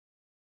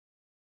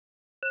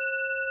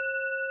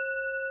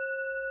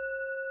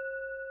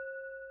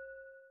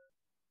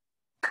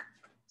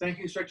Thank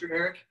you, Instructor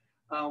Eric.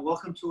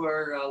 Welcome to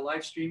our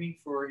live streaming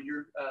for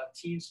your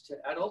teens to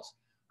adults.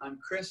 I'm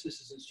Chris,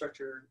 this is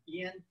Instructor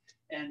Ian,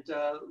 and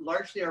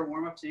largely our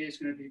warm-up today is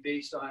going to be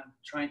based on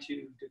trying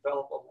to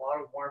develop a lot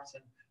of warmth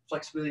and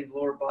flexibility in the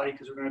lower body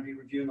because we're going to be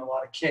reviewing a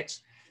lot of kicks.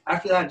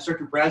 After that,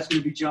 Instructor Brad's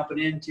going to be jumping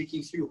in,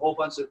 taking you through a whole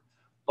bunch of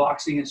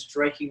boxing and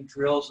striking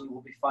drills, and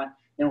will be fun.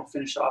 Then we'll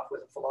finish off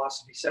with a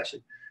philosophy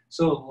session.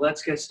 So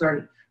let's get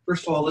started.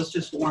 First of all, let's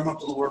just warm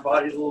up the lower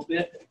body a little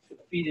bit,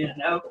 feet in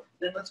and out.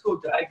 Then let's go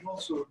diagonal,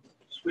 so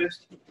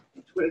twist,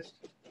 twist.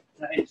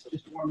 Nice,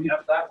 just warming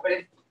up that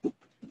way.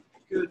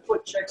 Good,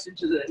 foot checks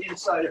into the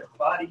inside of the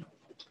body.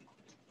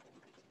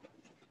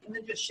 And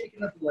then just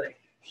shaking up the leg,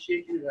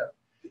 shaking it up.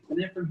 And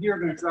then from here,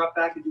 we're going to drop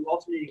back and do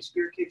alternating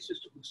spear kicks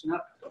just to loosen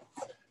up.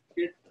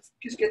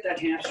 Just get that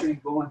hamstring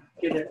going,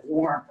 get it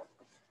warm.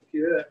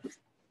 Good.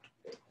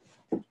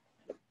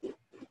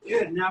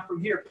 Good, now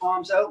from here,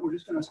 palms out. We're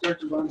just going to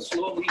start to run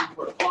slowly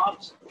into our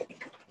palms.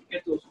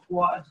 Get those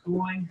quads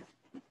going.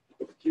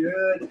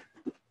 Good.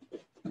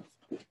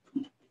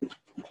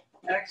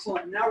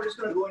 Excellent. Now we're just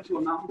going to go into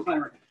a mountain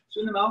climber.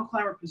 So in the mountain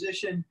climber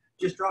position,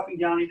 just dropping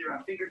down either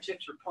on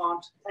fingertips or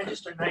palms, and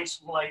just a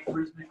nice light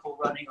rhythmical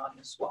running on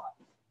this spot.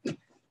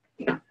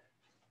 Now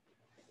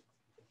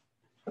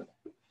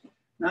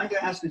I'm going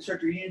to ask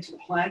Instructor Ian to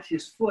plant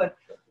his foot,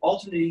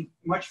 alternating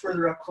much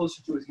further up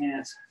closer to his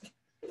hands.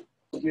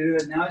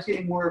 Good. Now he's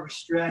getting more of a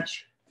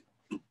stretch.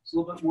 It's a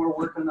little bit more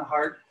work on the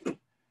heart.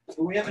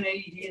 So we have an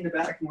AED in the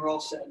back and we're all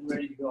set and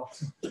ready to go.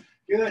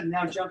 Good.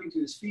 Now jumping to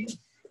his feet.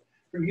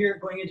 From here,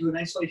 going into a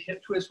nice light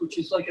hip twist, which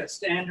is like a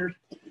standard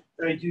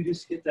that I do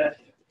just to get that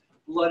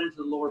blood into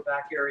the lower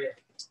back area.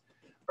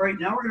 All right,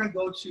 now we're going to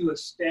go to a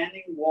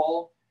standing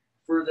wall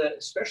for the,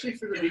 especially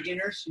for the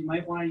beginners. You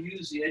might want to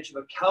use the edge of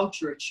a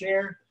couch or a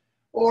chair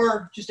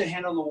or just a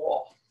hand on the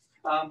wall.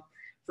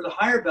 For the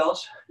higher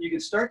belts, you can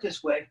start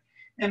this way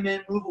and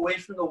then move away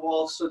from the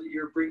wall so that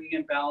you're bringing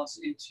in balance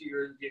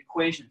into the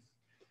equation.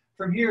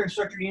 From here,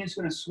 Instructor Ian is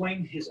going to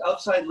swing his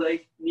outside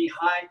leg knee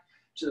high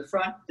to the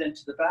front, then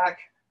to the back,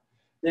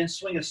 then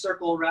swing a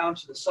circle around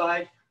to the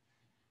side,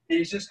 and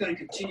he's just going to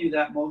continue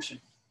that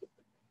motion.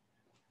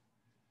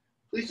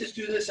 Please just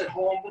do this at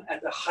home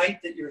at the height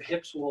that your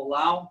hips will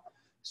allow,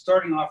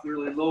 starting off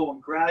really low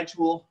and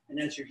gradual, and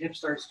as your hip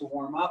starts to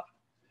warm up,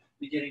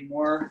 you're getting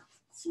more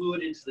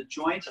fluid into the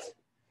joint,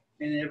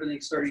 and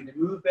everything's starting to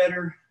move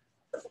better.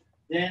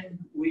 Then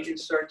we can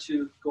start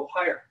to go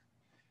higher.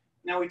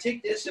 Now we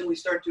take this and we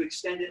start to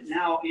extend it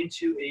now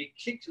into a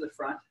kick to the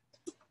front,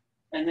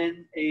 and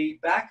then a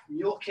back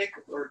mule kick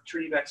or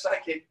turning back side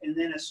kick, and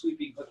then a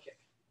sweeping hook kick.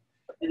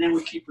 And then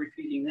we keep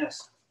repeating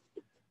this.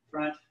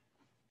 Front,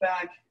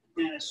 back,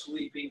 and a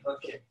sweeping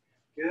hook kick.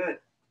 Good.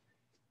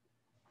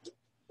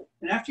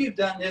 And after you've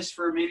done this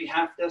for maybe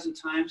half a dozen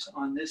times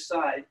on this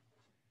side,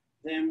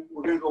 then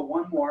we're going to go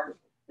one more,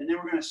 and then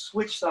we're going to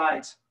switch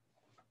sides,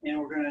 and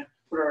we're going to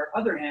put our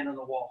other hand on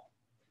the wall.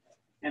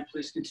 And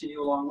please continue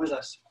along with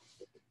us.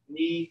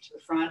 Knee to the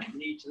front,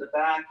 knee to the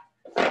back,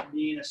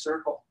 knee in a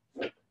circle.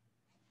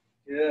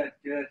 Good,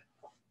 good.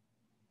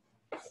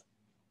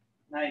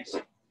 Nice.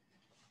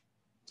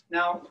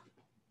 Now,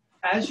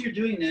 as you're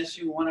doing this,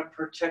 you want to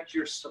protect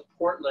your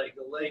support leg,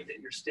 the leg that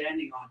you're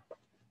standing on,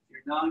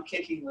 your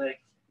non-kicking leg.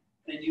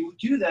 And you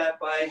do that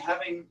by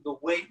having the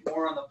weight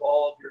more on the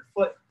ball of your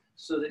foot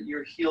so that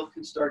your heel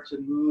can start to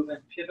move and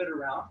pivot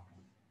around,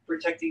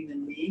 protecting the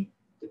knee,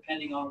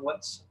 depending on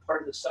what's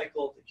part of the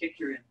cycle of the kick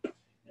you're in.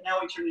 And now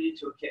we turn it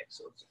into a kick.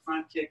 So it's a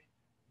front kick,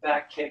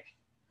 back kick,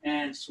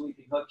 and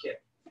sweeping hook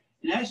kick.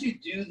 And as you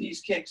do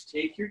these kicks,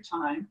 take your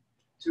time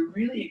to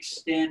really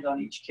extend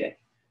on each kick.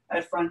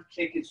 That front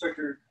kick,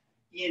 Instructor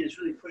Ian is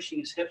really pushing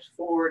his hips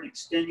forward,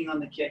 extending on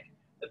the kick.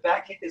 The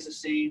back kick is the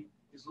same.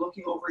 He's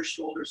looking over his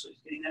shoulder, so he's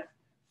getting that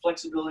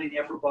flexibility in the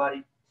upper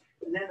body.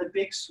 And then the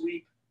big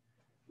sweep,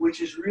 which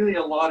is really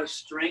a lot of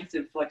strength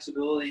and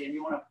flexibility, and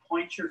you want to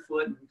point your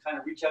foot and kind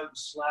of reach out and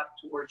slap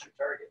towards your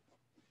target.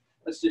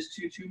 Let's just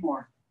do two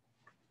more.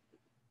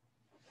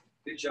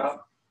 Good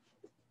job.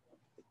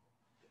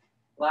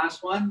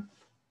 Last one.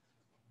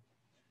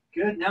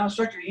 Good. Now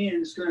Instructor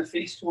Ian is going to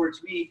face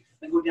towards me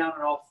and go down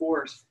on all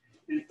fours.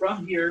 And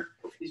from here,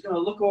 he's going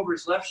to look over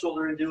his left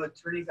shoulder and do a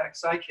turning back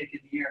side kick in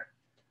the air.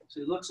 So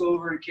he looks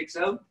over and kicks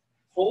out,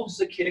 holds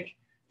the kick,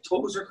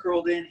 toes are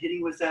curled in,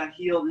 hitting with that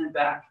heel and then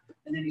back,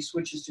 and then he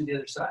switches to the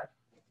other side.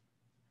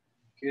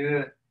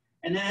 Good.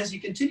 And then as he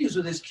continues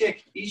with his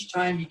kick, each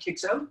time he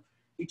kicks out,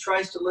 he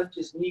tries to lift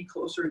his knee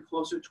closer and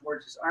closer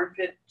towards his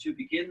armpit to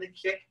begin the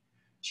kick,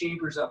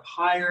 chambers up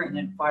higher, and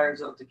then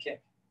fires out the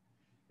kick.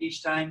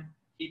 Each time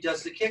he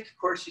does the kick, of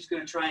course, he's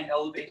going to try and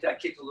elevate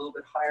that kick a little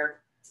bit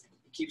higher.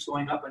 He keeps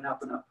going up and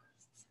up and up.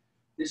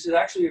 This is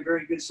actually a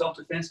very good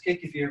self-defense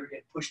kick if you ever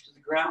get pushed to the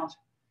ground,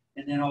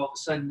 and then all of a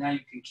sudden now you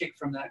can kick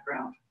from that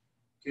ground.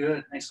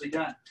 Good, nicely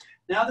done.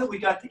 Now that we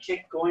got the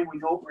kick going, we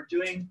know what we're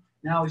doing.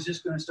 Now he's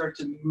just going to start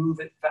to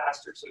move it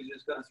faster. So he's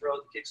just going to throw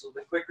the kicks a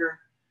little bit quicker,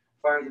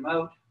 fire them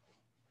out.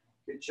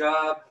 Good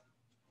job.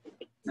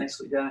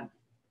 Nicely done.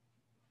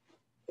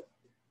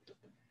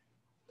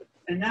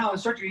 And now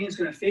Instructor Ian's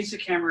going to face the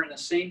camera in the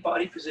same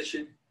body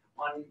position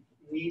on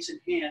knees and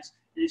hands.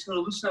 And he's going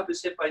to loosen up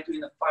his hip by doing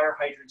the fire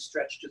hydrant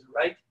stretch to the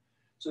right.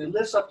 So he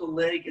lifts up the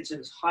leg, gets it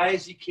as high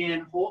as he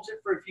can, holds it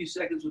for a few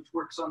seconds, which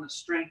works on the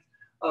strength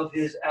of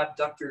his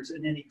abductors,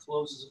 and then he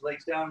closes his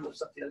legs down and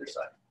lifts up the other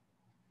side.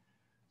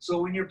 So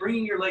when you're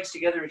bringing your legs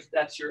together,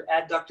 that's your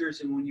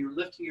adductors, and when you're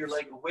lifting your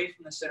leg away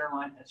from the center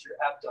line, that's your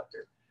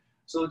abductor.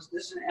 So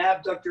this is an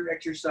abductor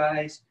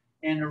exercise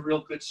and a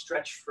real good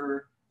stretch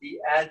for the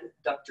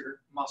adductor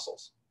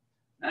muscles.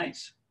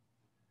 Nice.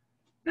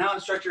 Now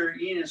Instructor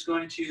Ian is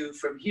going to,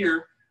 from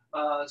here,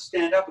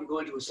 stand up and go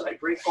into a side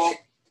break fall.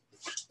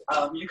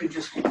 You can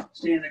just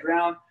stay in the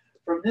ground.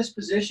 From this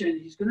position,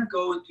 he's going to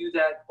go and do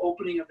that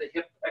opening of the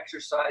hip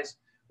exercise,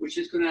 which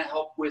is going to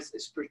help with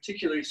his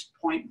particular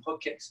point and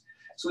hook kicks.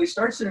 So he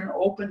starts in an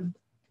open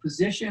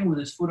position with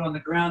his foot on the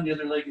ground, the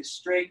other leg is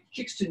straight,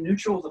 kicks to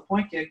neutral with a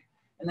point kick,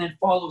 and then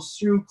follows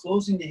through,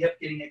 closing the hip,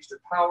 getting extra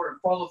power,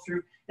 and follow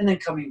through, and then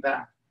coming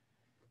back.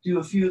 Do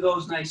a few of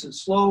those nice and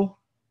slow,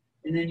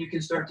 and then you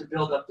can start to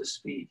build up the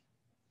speed.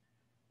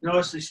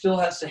 Notice he still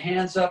has the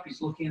hands up.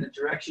 He's looking in the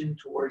direction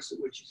towards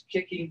which he's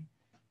kicking,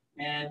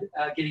 and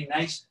getting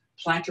nice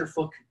plantar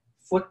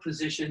foot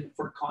position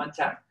for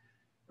contact.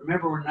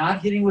 Remember, we're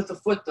not hitting with the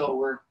foot, though.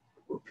 We're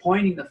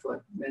pointing the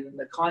foot, and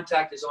the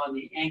contact is on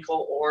the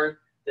ankle or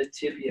the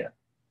tibia,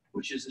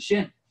 which is the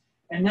shin.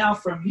 And now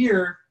from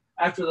here,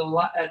 at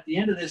the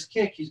end of this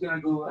kick, he's going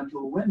to go into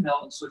a windmill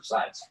and switch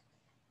sides,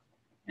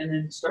 and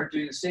then start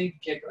doing the same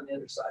kick on the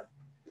other side.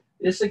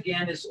 This,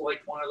 again, is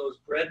like one of those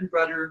bread and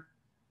butter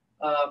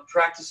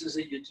practices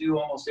that you do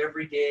almost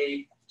every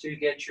day to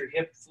get your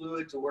hip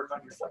fluid, to work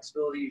on your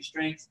flexibility, your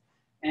strength,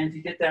 and to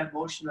get that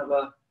motion of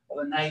a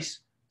nice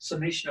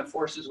summation of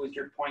forces with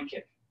your point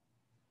kick.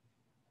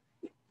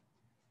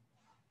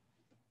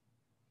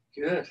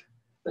 Good.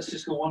 Let's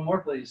just go one more,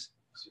 please.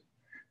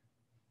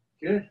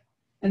 Good.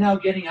 And now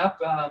getting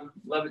up,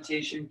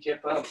 levitation,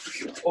 kip up.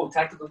 Oh,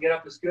 tactical get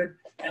up is good.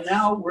 And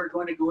now we're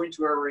going to go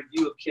into our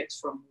review of kicks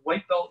from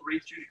white belt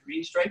right through to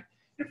green stripe.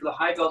 And for the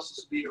high belts,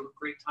 this will be a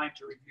great time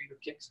to review your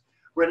kicks.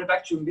 We're heading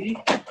back to B.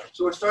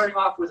 So we're starting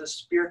off with a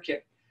spear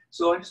kick.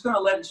 So I'm just going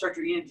to let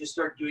Instructor Ian just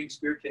start doing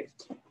spear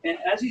kicks. And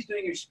as he's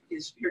doing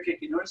his spear kick,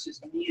 you notice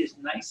his knee is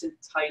nice and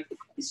tight,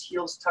 his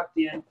heel's tucked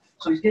in.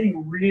 So he's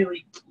getting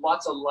really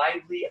lots of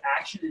lively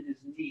action in his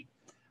knee.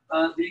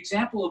 The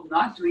example of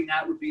not doing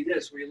that would be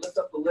this, where you lift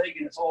up the leg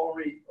and it's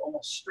already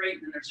almost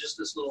straight, and there's just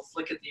this little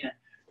flick at the end.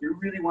 You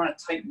really want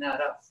to tighten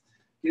that up.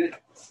 Good.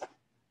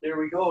 There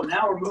we go.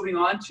 Now we're moving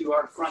on to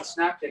our front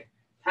snap kick.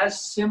 Has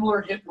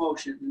similar hip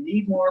motion. The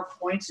knee more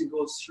points and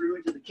goes through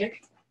into the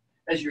kick.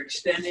 As you're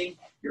extending,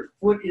 your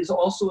foot is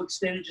also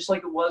extended just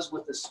like it was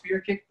with the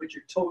spear kick, but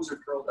your toes are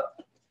curled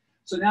up.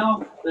 So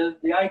now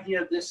the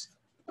idea of this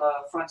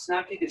front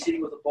snap kick is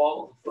hitting with a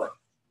ball of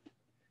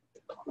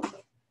the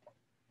foot.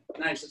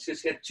 Nice. Let's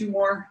just get two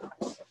more.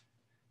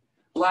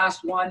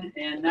 Last one,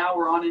 and now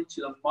we're on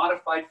into the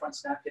modified front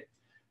snap kick.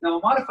 Now,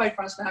 a modified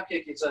front snap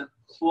kick is a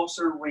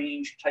closer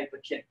range type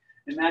of kick.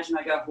 Imagine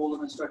I got hold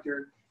of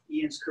Instructor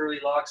Ian's curly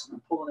locks and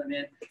I'm pulling him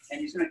in, and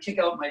he's going to kick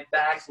out my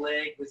back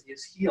leg with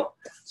his heel.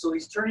 So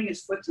he's turning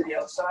his foot to the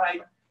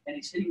outside, and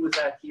he's hitting with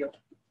that heel.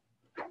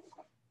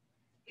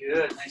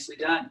 Good. Nicely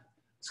done.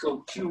 Let's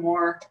go two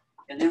more,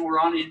 and then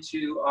we're on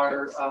into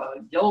our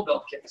yellow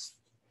belt kicks.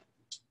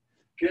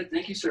 Good.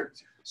 Thank you, sir.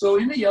 So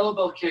in the yellow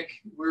belt kick,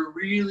 we're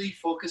really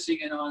focusing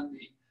in on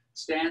the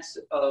stance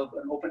of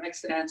an open X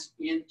stance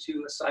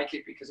into a side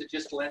kick because it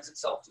just lends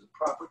itself to the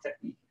proper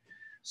technique.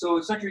 So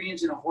Instructor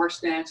Ian's in a horse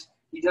stance.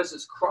 He does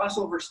this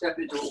crossover step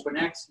into open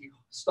X. He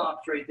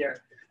stops right there.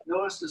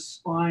 Notice the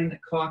spine, the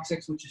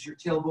coccyx, which is your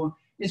tailbone,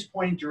 is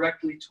pointing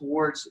directly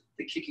towards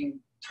the kicking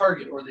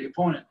target or the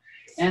opponent.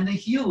 And the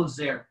heel is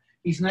there.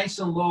 He's nice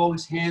and low.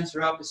 His hands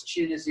are up. His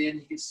chin is in.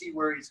 You can see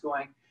where he's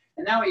going.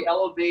 And now he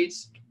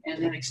elevates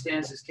and then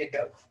extends his kick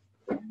out.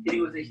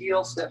 Hitting with the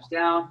heel, steps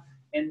down,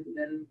 and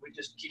then we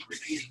just keep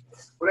repeating.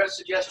 What I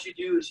suggest you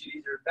do is you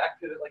either back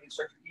pivot like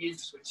Instructor Ian,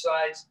 switch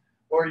sides,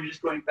 or you're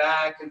just going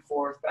back and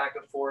forth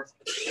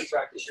to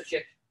practice your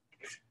kick.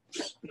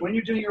 When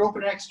you're doing your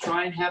open X,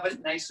 try and have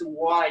it nice and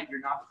wide. You're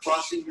not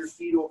crossing your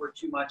feet over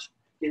too much,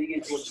 getting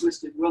into a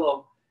twisted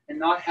willow, and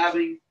not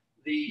having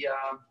the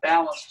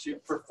balance to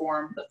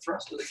perform the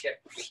thrust of the kick.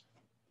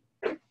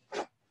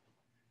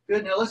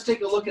 Good, now let's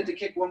take a look at the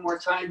kick one more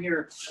time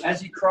here. As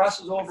he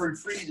crosses over and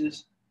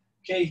freezes,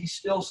 okay, he's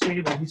still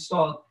stable, he's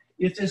solid.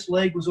 If this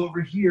leg was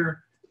over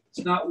here,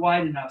 it's not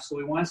wide enough, so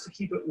he wants to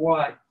keep it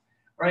wide.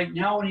 All right,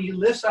 now when he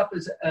lifts up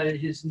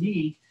his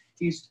knee,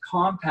 he's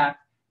compact.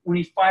 When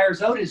he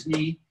fires out his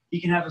knee,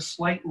 he can have a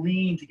slight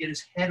lean to get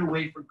his head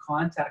away from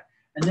contact.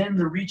 And then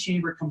the reach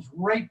chamber comes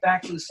right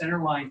back to the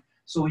center line,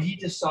 so he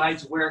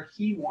decides where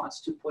he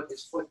wants to put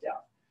his foot down,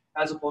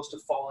 as opposed to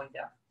falling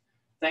down.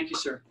 Thank you,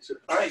 sir.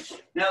 All right,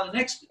 now the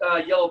next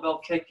yellow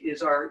belt kick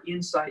is our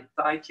inside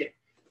thigh kick.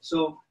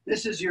 So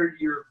this is your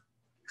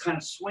kind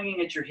of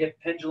swinging at your hip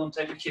pendulum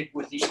type of kick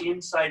with the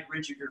inside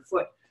ridge of your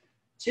foot.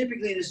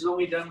 Typically, this is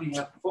only done when you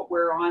have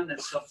footwear on.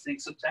 That's something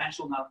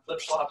substantial, not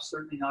flip-flops,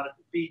 certainly not at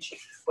the beach,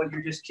 but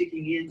you're just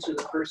kicking into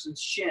the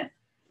person's shin.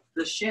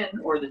 The shin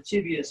or the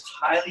tibia is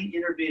highly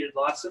innervated,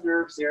 lots of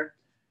nerves there.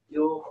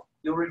 You'll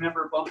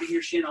remember bumping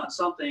your shin on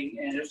something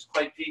and it's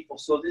quite painful.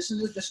 So this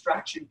is a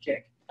distraction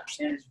kick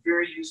and it's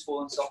very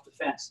useful in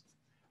self-defense.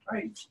 All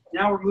right,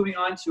 now we're moving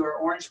on to our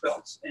orange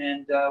belts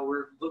and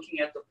we're looking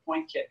at the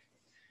point kick.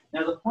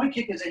 Now the point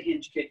kick is a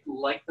hinge kick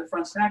like the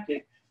front snap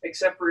kick,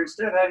 except for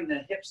instead of having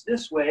the hips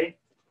this way,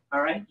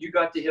 all right, you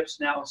got the hips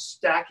now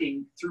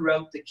stacking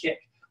throughout the kick,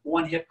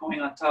 one hip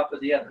going on top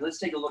of the other. Let's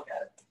take a look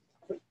at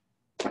it.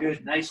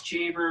 Good, nice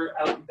chamber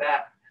out and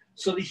back.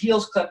 So the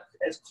heels clip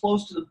as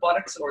close to the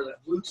buttocks or the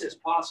glutes as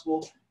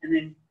possible, and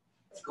then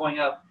going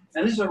up.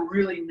 Now this is a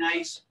really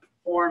nice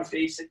form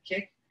basic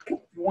kick. If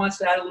he wants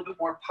to add a little bit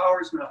more power,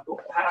 he's going to go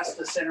past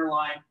the center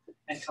line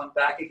and come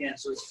back again.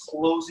 So it's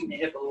closing the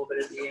hip a little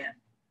bit at the end.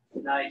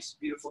 Nice,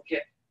 beautiful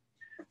kick.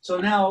 So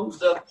now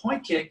the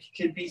point kick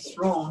can be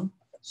thrown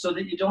so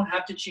that you don't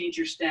have to change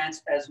your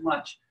stance as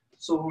much.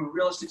 So in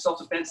realistic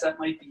self-defense, that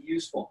might be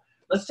useful.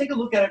 Let's take a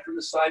look at it from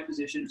the side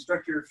position.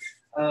 Instructor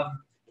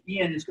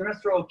Ian is going to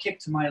throw a kick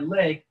to my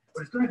leg,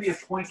 but it's going to be a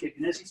point kick.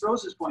 And as he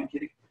throws his point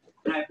kick,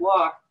 and I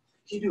block,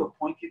 can you do a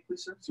point kick,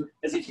 please, sir? Sure.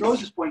 As he throws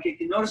his point kick,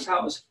 you notice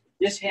how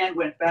this hand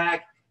went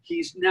back.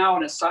 He's now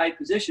in a side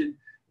position,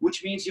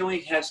 which means he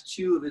only has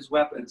two of his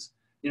weapons.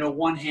 You know,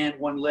 one hand,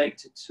 one leg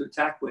to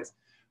attack with.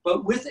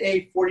 But with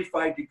a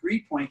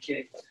 45-degree point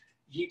kick,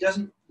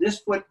 this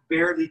foot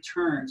barely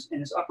turns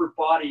and his upper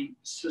body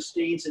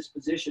sustains his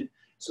position.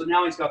 So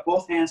now he's got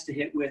both hands to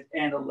hit with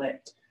and a leg.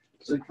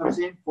 So he comes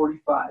in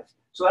 45.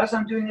 So as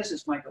I'm doing this,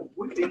 it's like a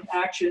whipping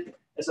action.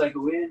 As I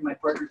go in, my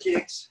partner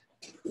kicks,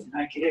 and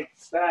I kick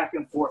back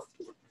and forth.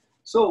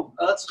 So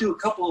let's do a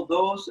couple of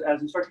those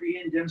as Instructor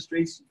Ian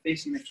demonstrates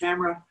facing the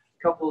camera.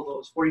 A couple of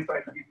those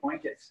 45-degree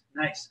point kicks.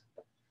 Nice.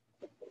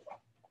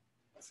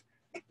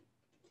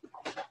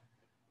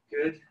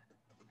 Good.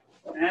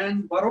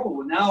 And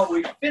baro. Now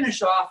we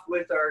finish off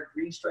with our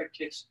green stripe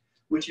kicks,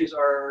 which is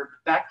our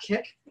back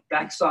kick,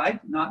 backside,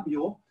 not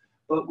mule.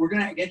 But we're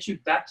going to get you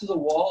back to the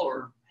wall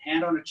or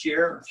hand on a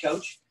chair or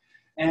couch.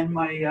 And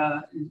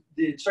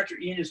the Instructor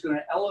Ian is going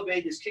to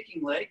elevate his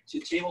kicking leg to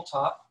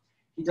tabletop.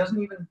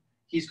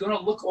 He's going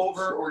to look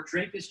over or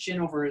drape his chin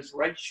over his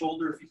right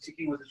shoulder if he's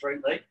kicking with his right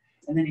leg.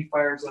 And then he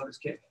fires out his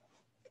kick.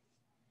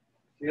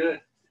 Good.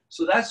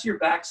 So that's your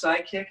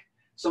backside kick.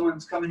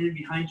 Someone's coming in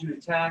behind you to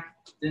attack,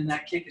 then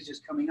that kick is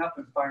just coming up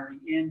and firing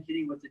in,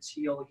 hitting with its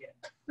heel again.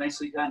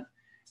 Nicely done.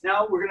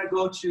 Now we're going to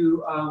go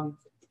to,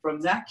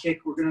 from that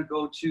kick, we're going to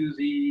go to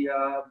the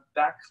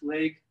back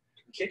leg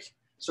kick.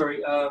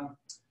 Sorry,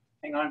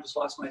 hang on, I just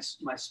lost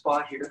my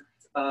spot here.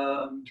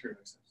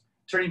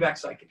 Turning back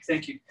side kick,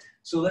 thank you.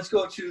 So let's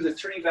go to the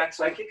turning back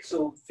side kick.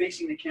 So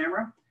facing the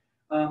camera,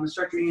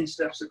 Instructor Ian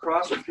steps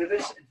across or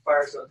pivots and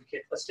fires out the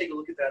kick. Let's take a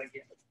look at that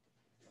again.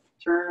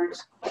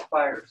 Turns,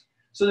 fires.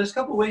 So there's a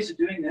couple ways of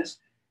doing this.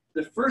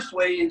 The first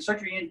way,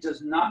 Instructor Ian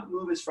does not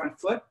move his front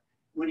foot.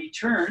 When he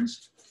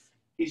turns,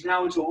 he's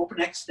now into an open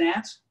X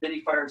stance. Then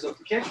he fires out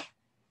the kick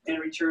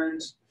and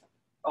returns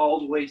all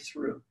the way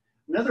through.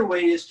 Another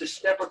way is to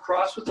step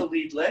across with the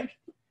lead leg.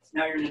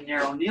 Now you're in a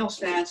narrow kneel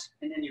stance,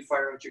 and then you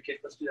fire out your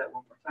kick. Let's do that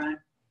one more time.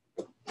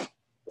 I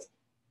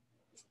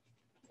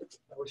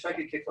wish I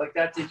could kick like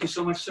that. Thank you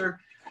so much, sir.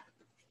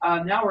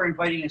 Now we're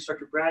inviting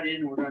Instructor Brad in,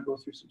 and we're going to go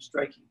through some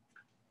striking.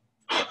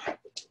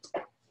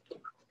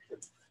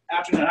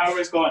 Afternoon, how are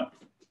you going?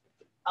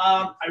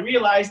 I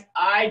realized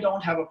I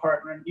don't have a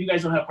partner. You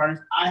guys don't have partners.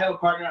 I have a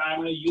partner. I'm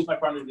going to use my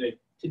partner today.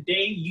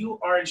 Today, you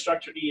are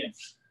Instructor Ian.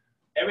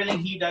 Everything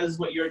he does is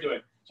what you're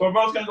doing. So we're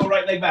both going to go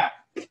right leg back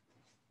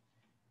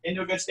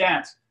into a good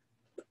stance.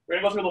 We're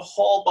going to go through the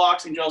whole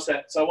boxing drill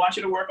set. So I want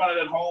you to work on it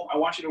at home. I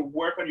want you to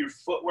work on your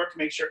footwork to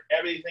make sure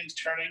everything's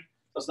turning.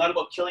 So it's not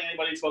about killing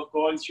anybody. It's about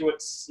going through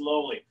it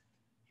slowly.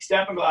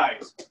 Step and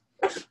glides.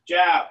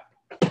 Jab.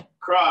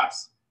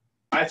 Cross.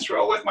 I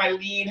throw with my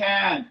lead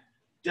hand.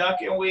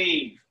 Duck and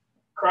weave.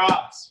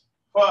 Cross.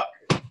 Hook.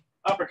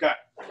 Uppercut.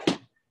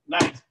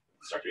 Nice.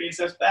 Instructor Ian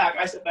steps back.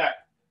 I step back.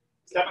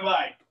 Step and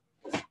glide.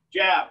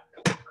 Jab.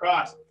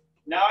 Cross.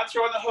 Now I'm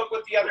throwing the hook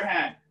with the other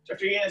hand.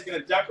 Instructor Ian is going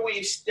to duck and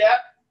weave. Step.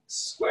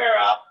 Square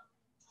up.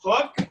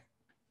 Hook.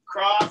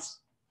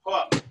 Cross.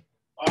 Hook.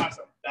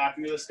 Awesome. Back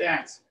into the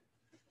stance.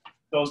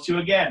 Those two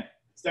again.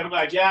 Step and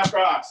glide. Jab.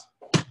 Cross.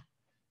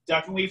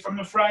 Duck and weave from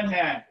the front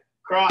hand.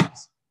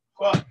 Cross.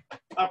 Hook.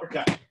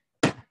 Uppercut.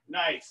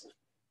 Nice.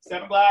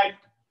 Step and glide.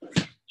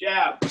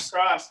 Jab.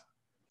 Cross.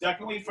 Duck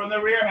and weave from the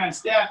rear hand.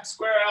 Step.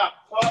 Square up.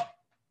 Hook.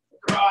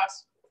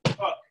 Cross.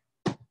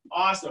 Hook.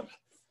 Awesome.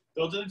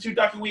 Those are the two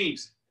duck and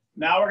weaves.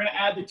 Now we're going to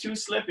add the two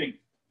slipping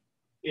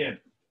in.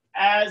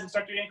 As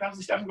Instructor Ian comes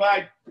to step and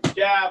glide.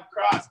 Jab.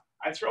 Cross.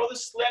 I throw the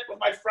slip with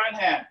my front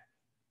hand.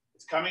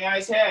 It's coming on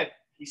his head.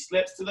 He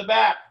slips to the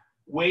back.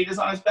 Weight is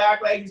on his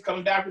back leg. He's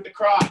coming back with the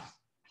cross.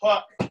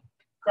 Hook.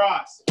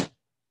 Cross.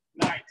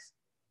 Nice.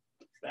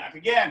 Back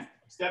again.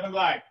 Step and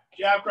glide.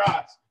 Jab,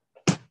 cross.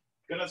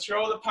 Gonna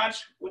throw the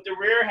punch with the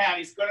rear hand.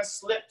 He's gonna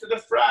slip to the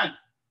front.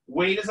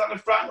 Weight is on the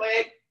front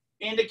leg,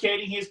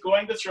 indicating he's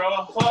going to throw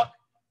a hook,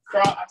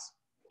 cross,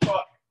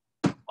 hook.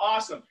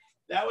 Awesome.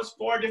 That was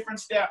 4 different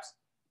steps.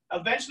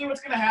 Eventually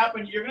what's going to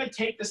happen, you're going to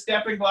take the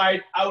step and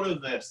glide out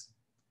of this.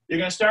 You're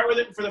going to start with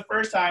it for the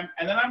first time,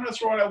 and then I'm going to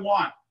throw what I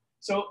want.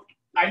 So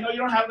I know you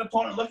don't have an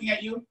opponent looking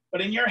at you,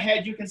 but in your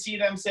head you can see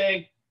them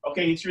saying,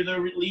 okay, he threw the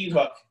lead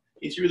hook,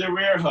 he threw the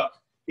rear hook,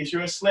 he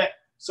threw a slip.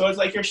 So it's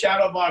like you're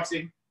shadow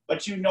boxing,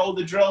 but you know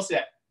the drill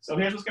set. So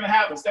here's what's going to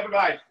happen. Step and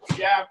glide,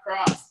 jab,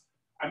 cross.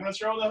 I'm going to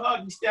throw the hook,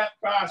 and step,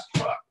 cross,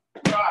 hook,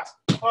 cross,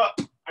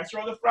 hook. I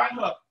throw the front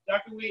hook,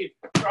 duck and weave,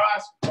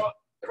 cross, hook,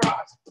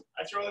 cross.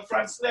 I throw the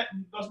front slip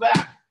and goes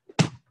back.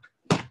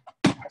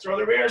 I throw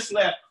the rear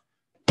slip.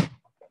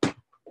 I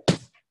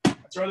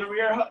throw the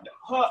rear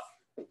hook.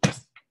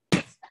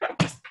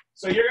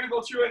 So you're going to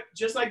go through it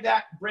just like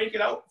that, break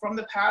it out from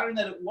the pattern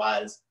that it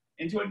was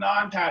into a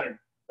non-pattern.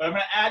 But I'm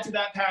going to add to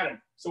that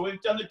pattern. So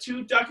we've done the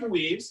 2 duck and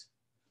weaves.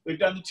 We've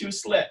done the 2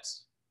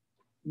 slips.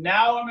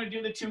 Now I'm going to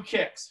do the 2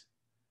 kicks.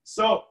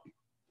 So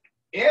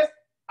if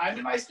I'm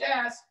in my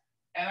stance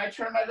and I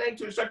turn my leg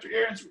to instructor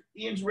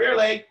Ian's rear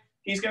leg,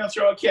 he's going to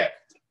throw a kick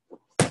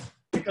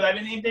because I've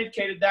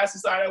indicated that's the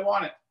side I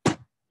want it.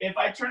 If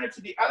I turn it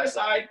to the other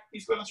side,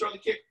 he's going to throw the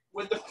kick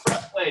with the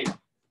front leg.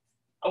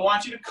 I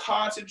want you to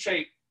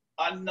concentrate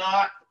on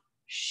not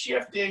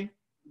shifting,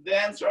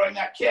 then throwing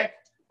that kick.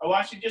 I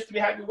want you just to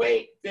have your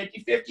weight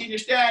 50-50 in your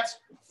stance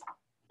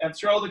and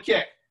throw the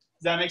kick.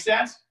 Does that make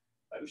sense?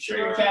 I'm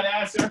sure you can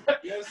answer.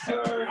 Yes,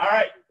 sir. All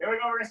right, here we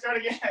go. We're going to start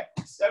again.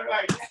 Step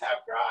right,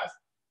 jab, cross,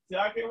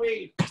 duck and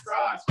weave,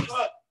 cross,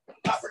 hook,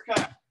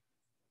 uppercut,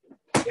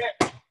 kick,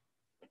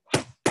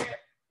 kick.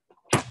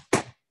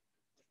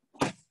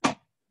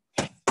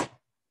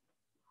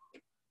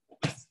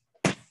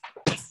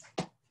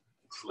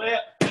 Slip.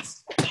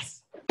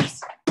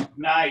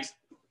 Nice.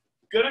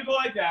 Gonna go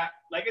like that.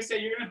 Like I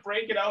said, you're gonna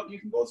break it out. You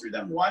can go through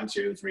them 1,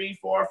 2, 3,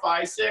 4,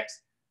 5,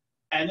 6,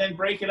 and then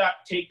break it up.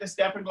 Take the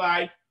step and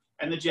glide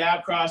and the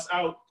jab, cross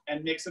out,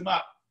 and mix them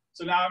up.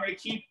 So now I'm gonna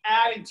keep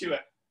adding to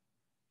it.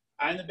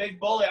 I'm the big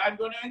bully. I'm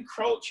going to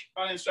encroach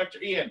on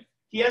instructor Ian.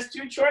 He has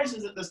 2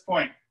 choices at this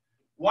point.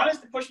 One is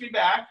to push me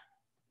back,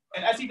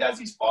 and as he does,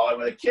 he's following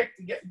with a kick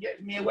to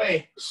get me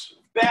away.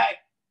 Bang.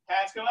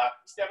 Hands come up.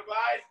 Step and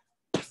glide.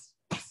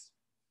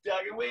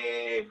 Duck and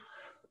weave.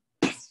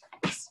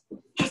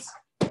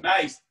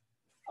 Nice.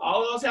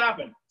 All of those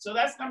happen. So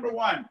that's number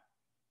 1.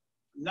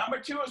 Number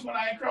 2 is when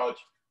I encroach.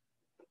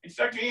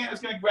 Instructor Ian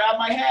is going to grab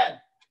my head,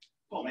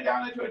 pull me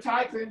down into a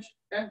tie clinch,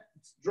 and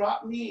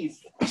drop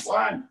knees.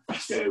 1,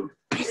 2,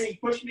 3.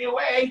 Push me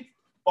away,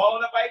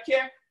 followed up by a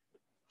kick,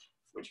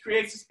 which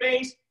creates a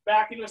space,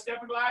 back into a step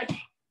and glide,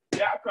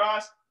 jab,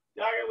 cross,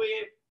 duck and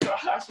weave,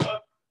 cross,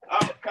 hook,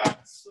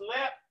 uppercut,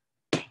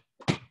 slip,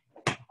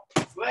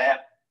 slip,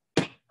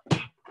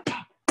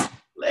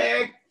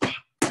 leg,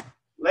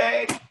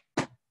 leg,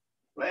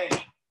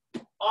 leg.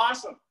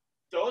 Awesome.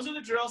 Those are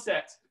the drill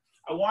sets.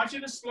 I want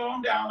you to slow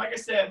them down. Like I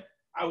said,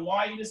 I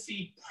want you to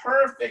see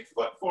perfect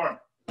foot form.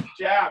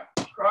 Jab,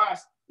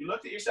 cross. You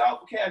looked at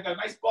yourself. Okay, I've got a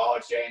nice ball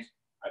exchange.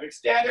 I've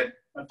extended.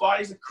 My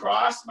body's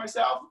across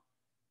myself.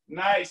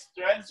 Nice.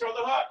 Then throw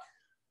the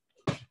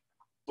hook.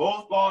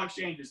 Both ball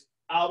exchanges.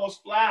 Elbows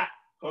flat.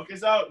 Hook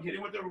is out. Hit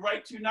it with the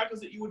right 2 knuckles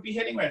that you would be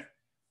hitting with.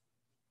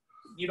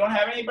 You don't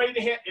have anybody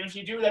to hit, and if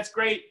you do, that's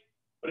great.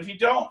 But if you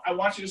don't, I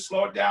want you to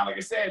slow it down. Like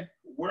I said,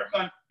 work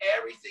on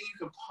everything you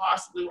can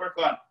possibly work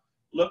on.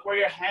 Look where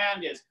your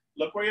hand is.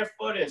 Look where your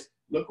foot is.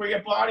 Look where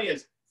your body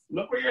is.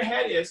 Look where your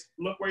head is.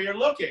 Look where you're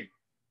looking.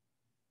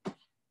 Do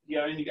you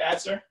have anything to add,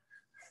 sir?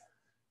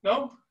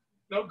 No,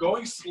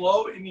 going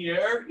slow in the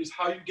air is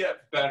how you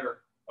get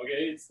better,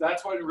 okay?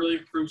 That's what really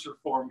improves your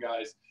form,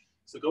 guys.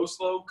 So go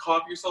slow,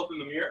 copy yourself in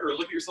the mirror, or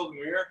look at yourself in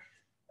the mirror,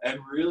 and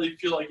really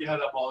feel like you have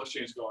that ball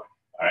exchange going.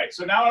 All right,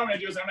 so now what I'm going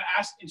to do is I'm going to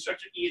ask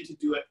instructor Ian to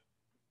do it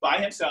by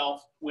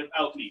himself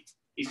without me.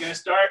 He's going to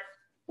start,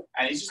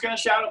 and he's just going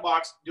to shadow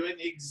box doing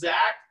the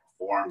exact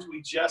forms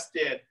we just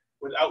did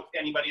without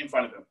anybody in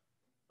front of him.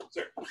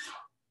 Sir.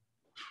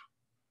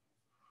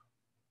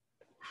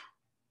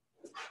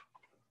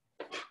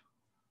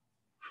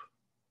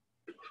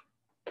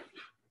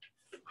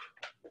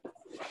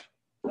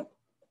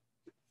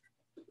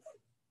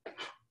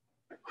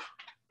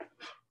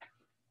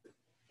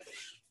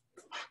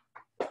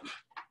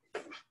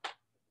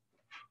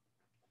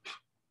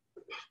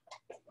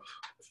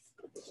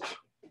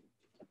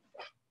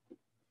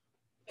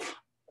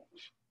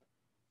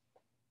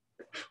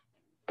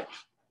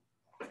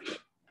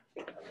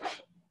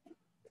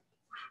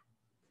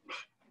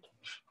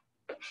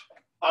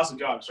 Awesome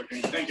job, instructor.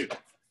 Thank you.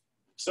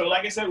 So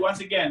like I said, once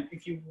again,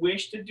 if you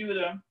wish to do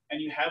them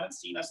and you haven't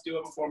seen us do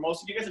it before,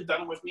 most of you guys have done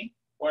them with me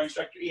or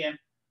instructor Ian,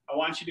 I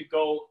want you to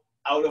go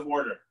out of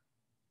order.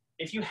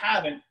 If you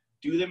haven't,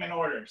 do them in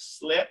order.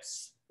 Slip,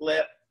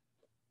 slip,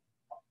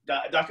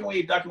 duck and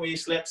weave,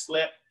 slip,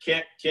 slip,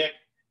 kick, kick,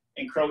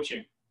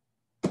 encroaching.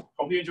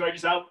 Hope you enjoyed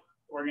yourself.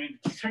 We're going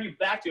to turn you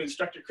back to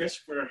instructor Chris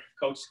for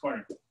Coach's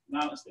Corner.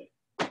 Namaste.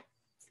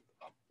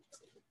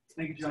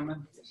 Thank you,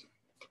 gentlemen.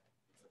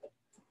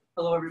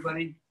 Hello,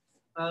 everybody.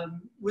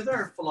 With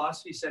our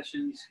philosophy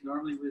sessions,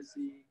 normally with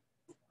the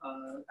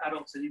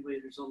adults anyway,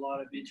 there's a lot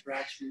of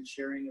interaction and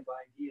sharing of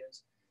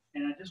ideas.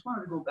 And I just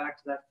wanted to go back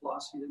to that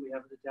philosophy that we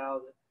have at the Tao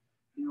that,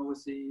 you know,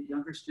 with the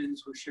younger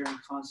students, we're sharing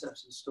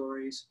concepts and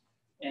stories,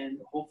 and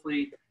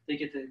hopefully they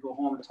get to go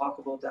home and talk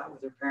about that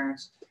with their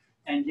parents.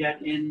 And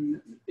yet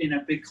in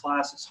a big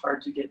class, it's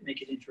hard to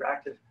make it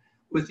interactive.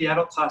 With the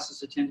adult classes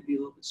that tend to be a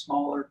little bit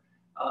smaller,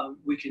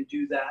 we can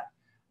do that.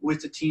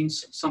 With the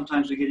teens,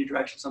 sometimes we get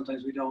interaction,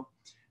 sometimes we don't.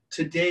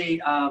 Today,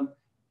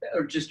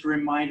 or just a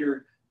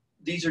reminder,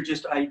 these are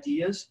just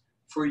ideas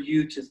for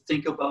you to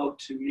think about,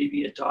 to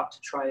maybe adopt,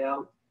 to try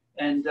out,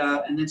 and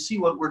then see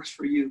what works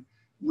for you.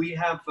 We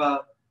have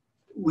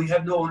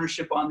no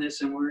ownership on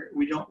this, and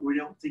we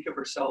don't think of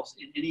ourselves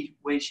in any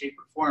way, shape,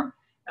 or form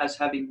as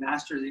having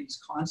mastered these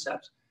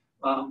concepts.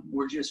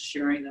 We're just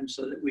sharing them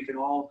so that we can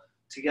all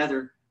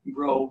together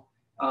grow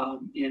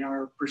in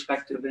our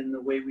perspective and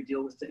the way we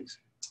deal with things.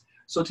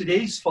 So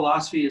today's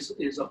philosophy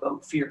is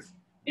about fear.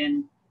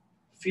 And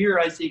fear,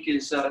 I think,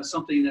 is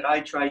something that I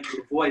tried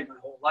to avoid my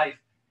whole life,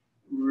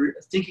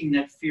 thinking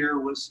that fear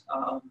was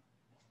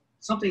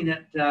something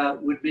that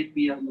would make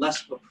me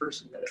less of a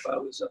person, that if I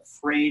was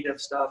afraid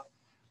of stuff,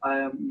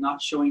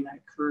 not showing that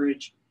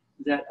courage,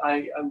 that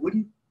I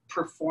wouldn't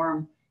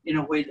perform in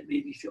a way that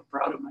made me feel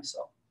proud of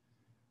myself.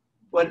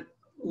 But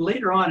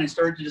later on, I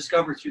started to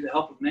discover through the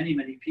help of many,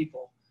 many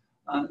people,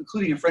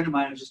 including a friend of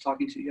mine I was just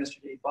talking to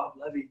yesterday, Bob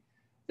Levy,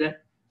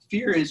 that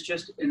fear is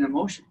just an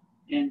emotion.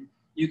 And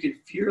you can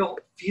feel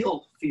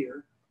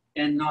fear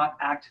and not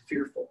act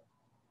fearful.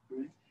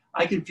 Right?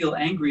 I can feel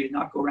angry and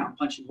not go around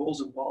punching holes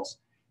in walls.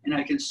 And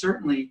I can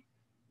certainly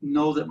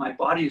know that my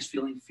body is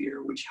feeling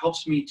fear, which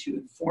helps me to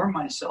inform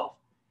myself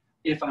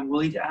if I'm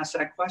willing to ask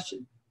that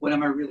question, what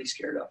am I really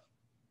scared of?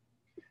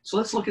 So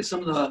let's look at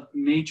some of the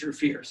major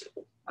fears.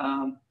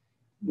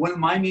 One of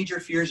my major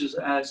fears is,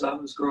 as I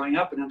was growing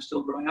up, and I'm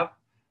still growing up,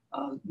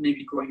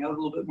 maybe growing out a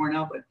little bit more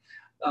now,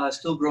 but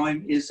still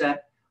growing, is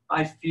that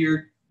I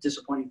feared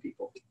disappointing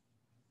people.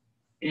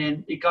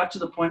 And it got to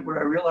the point where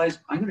I realized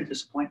I'm going to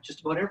disappoint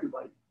just about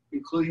everybody,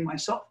 including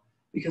myself,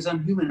 because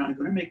I'm human and I'm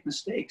going to make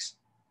mistakes.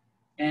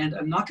 And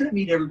I'm not going to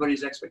meet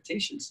everybody's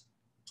expectations.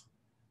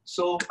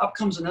 So up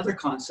comes another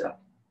concept.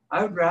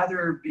 I would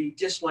rather be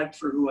disliked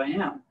for who I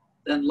am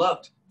than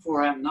loved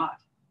for who I am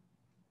not.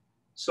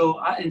 So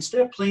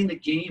instead of playing the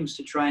games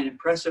to try and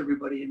impress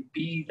everybody and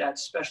be that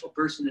special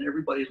person that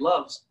everybody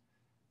loves,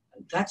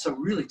 that's a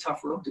really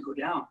tough road to go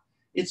down.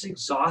 It's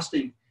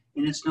exhausting,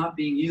 and it's not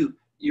being you.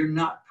 You're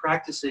not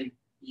practicing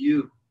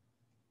you.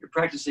 You're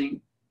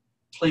practicing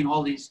playing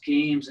all these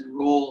games and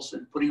roles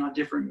and putting on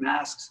different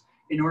masks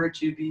in order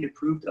to be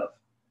approved of.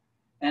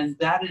 And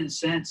that, in a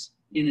sense,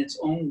 in its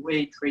own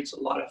way, creates a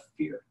lot of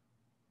fear.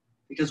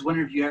 Because when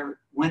are you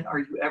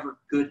ever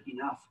good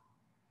enough?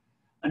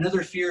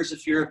 Another fear is the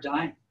fear of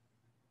dying.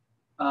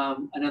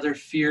 Another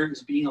fear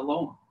is being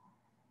alone.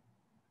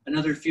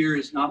 Another fear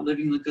is not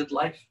living the good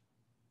life,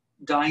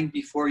 dying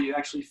before you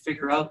actually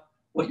figure out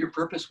what your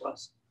purpose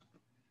was.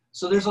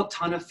 So there's a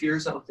ton of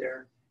fears out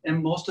there,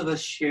 and most of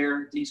us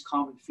share these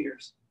common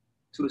fears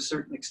to a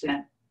certain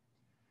extent.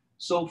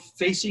 So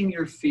facing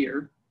your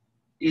fear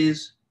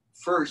is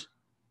first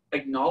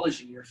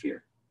acknowledging your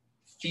fear,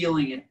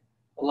 feeling it,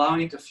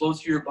 allowing it to flow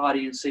through your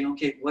body and saying,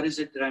 okay, what is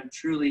it that I'm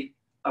truly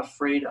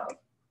afraid of?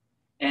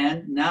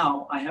 And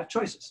now I have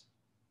choices.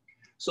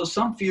 So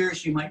some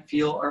fears you might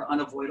feel are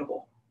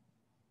unavoidable.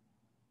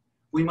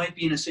 We might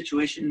be in a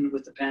situation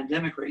with the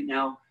pandemic right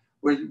now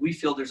where we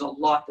feel there's a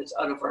lot that's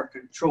out of our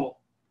control.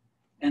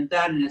 And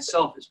that in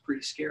itself is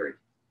pretty scary.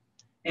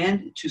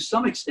 And to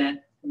some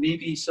extent,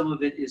 maybe some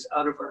of it is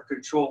out of our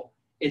control.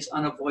 It's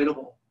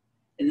unavoidable.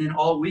 And then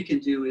all we can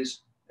do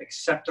is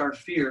accept our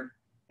fear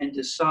and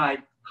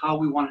decide how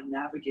we want to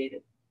navigate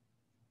it.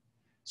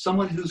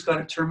 Someone who's got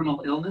a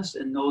terminal illness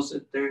and knows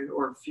that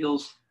or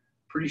feels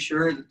pretty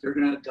sure that they're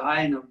going to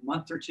die in a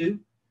month or two,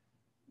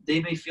 they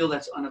may feel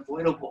that's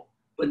unavoidable.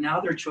 But now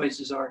their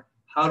choices are,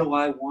 how do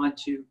I want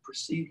to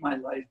perceive my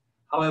life?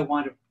 How I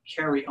want to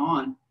carry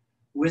on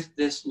with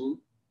this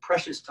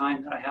precious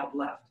time that I have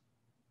left?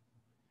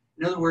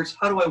 In other words,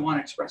 how do I want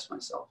to express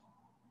myself?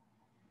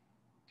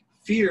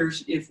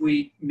 Fears, if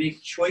we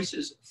make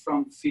choices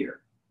from fear,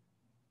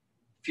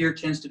 fear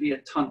tends to be a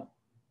tunnel.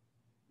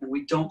 And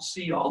we don't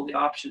see all the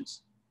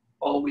options.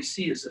 All we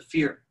see is the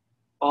fear.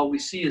 All we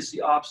see is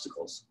the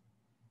obstacles.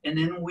 And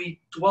then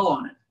we dwell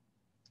on it.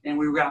 And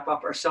we wrap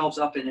ourselves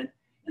up in it.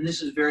 And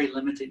this is very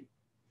limiting.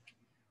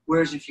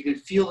 Whereas if you can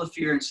feel the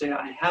fear and say,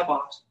 I have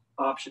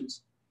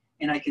options,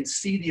 and I can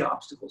see the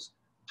obstacles,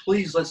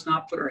 please let's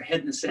not put our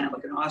head in the sand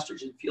like an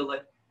ostrich and feel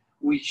like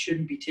we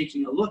shouldn't be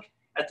taking a look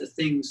at the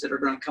things that are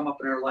going to come up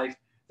in our life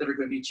that are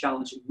going to be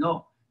challenging.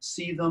 No,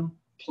 see them,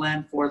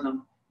 plan for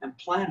them, and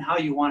plan how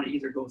you want to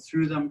either go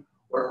through them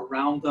or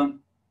around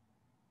them,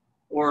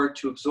 or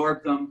to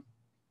absorb them,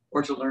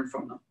 or to learn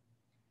from them.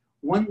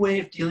 One way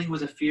of dealing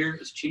with a fear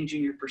is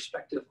changing your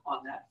perspective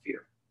on that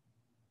fear.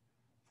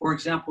 For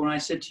example, when I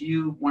said to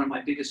you, one of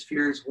my biggest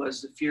fears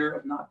was the fear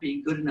of not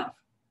being good enough,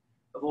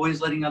 of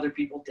always letting other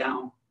people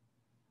down,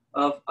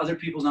 of other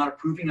people not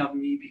approving of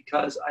me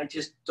because I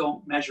just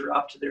don't measure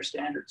up to their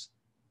standards.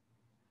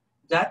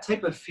 That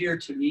type of fear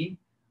to me,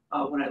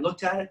 when I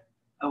looked at it,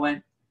 I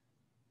went,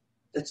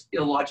 that's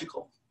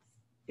illogical.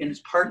 And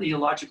it's partly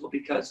illogical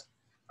because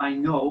I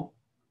know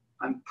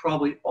I'm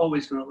probably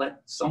always going to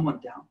let someone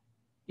down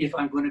if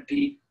I'm going to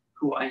be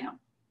who I am.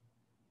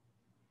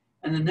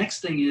 And the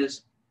next thing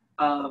is,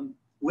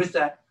 with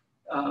that,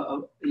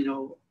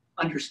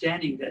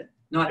 understanding that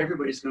not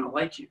everybody's going to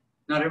like you,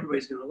 not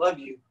everybody's going to love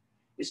you,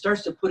 it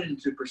starts to put it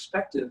into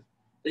perspective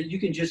that you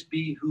can just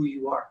be who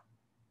you are,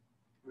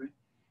 right?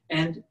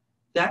 And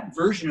that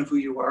version of who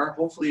you are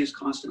hopefully is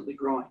constantly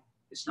growing.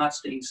 It's not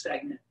staying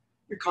stagnant.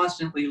 You're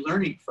constantly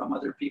learning from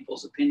other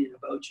people's opinion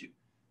about you.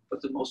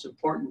 But the most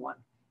important one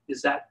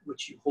is that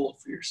which you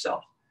hold for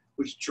yourself,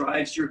 which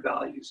drives your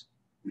values,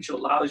 which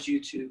allows you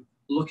to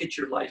look at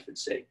your life and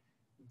say,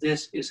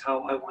 this is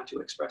how I want to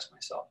express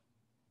myself.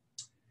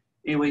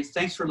 Anyway,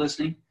 thanks for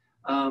listening.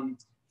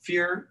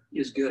 Fear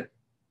is good.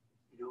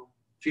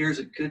 Fear is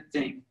a good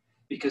thing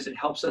because it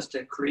helps us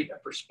to create a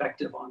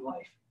perspective on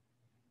life.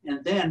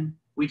 And then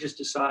we just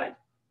decide,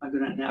 I'm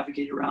going to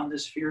navigate around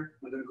this fear.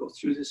 I'm going to go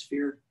through this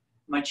fear.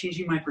 Am I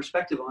changing my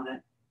perspective on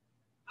it?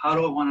 How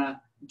do I want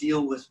to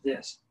deal with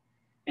this?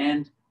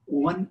 And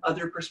one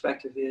other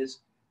perspective is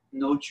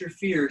note your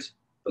fears,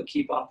 but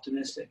keep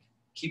optimistic.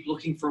 Keep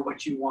looking for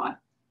what you want.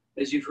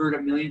 As you've heard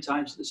a million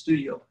times in the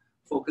studio,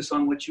 focus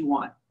on what you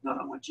want, not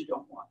on what you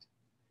don't want.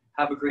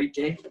 Have a great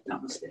day.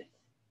 Namaste.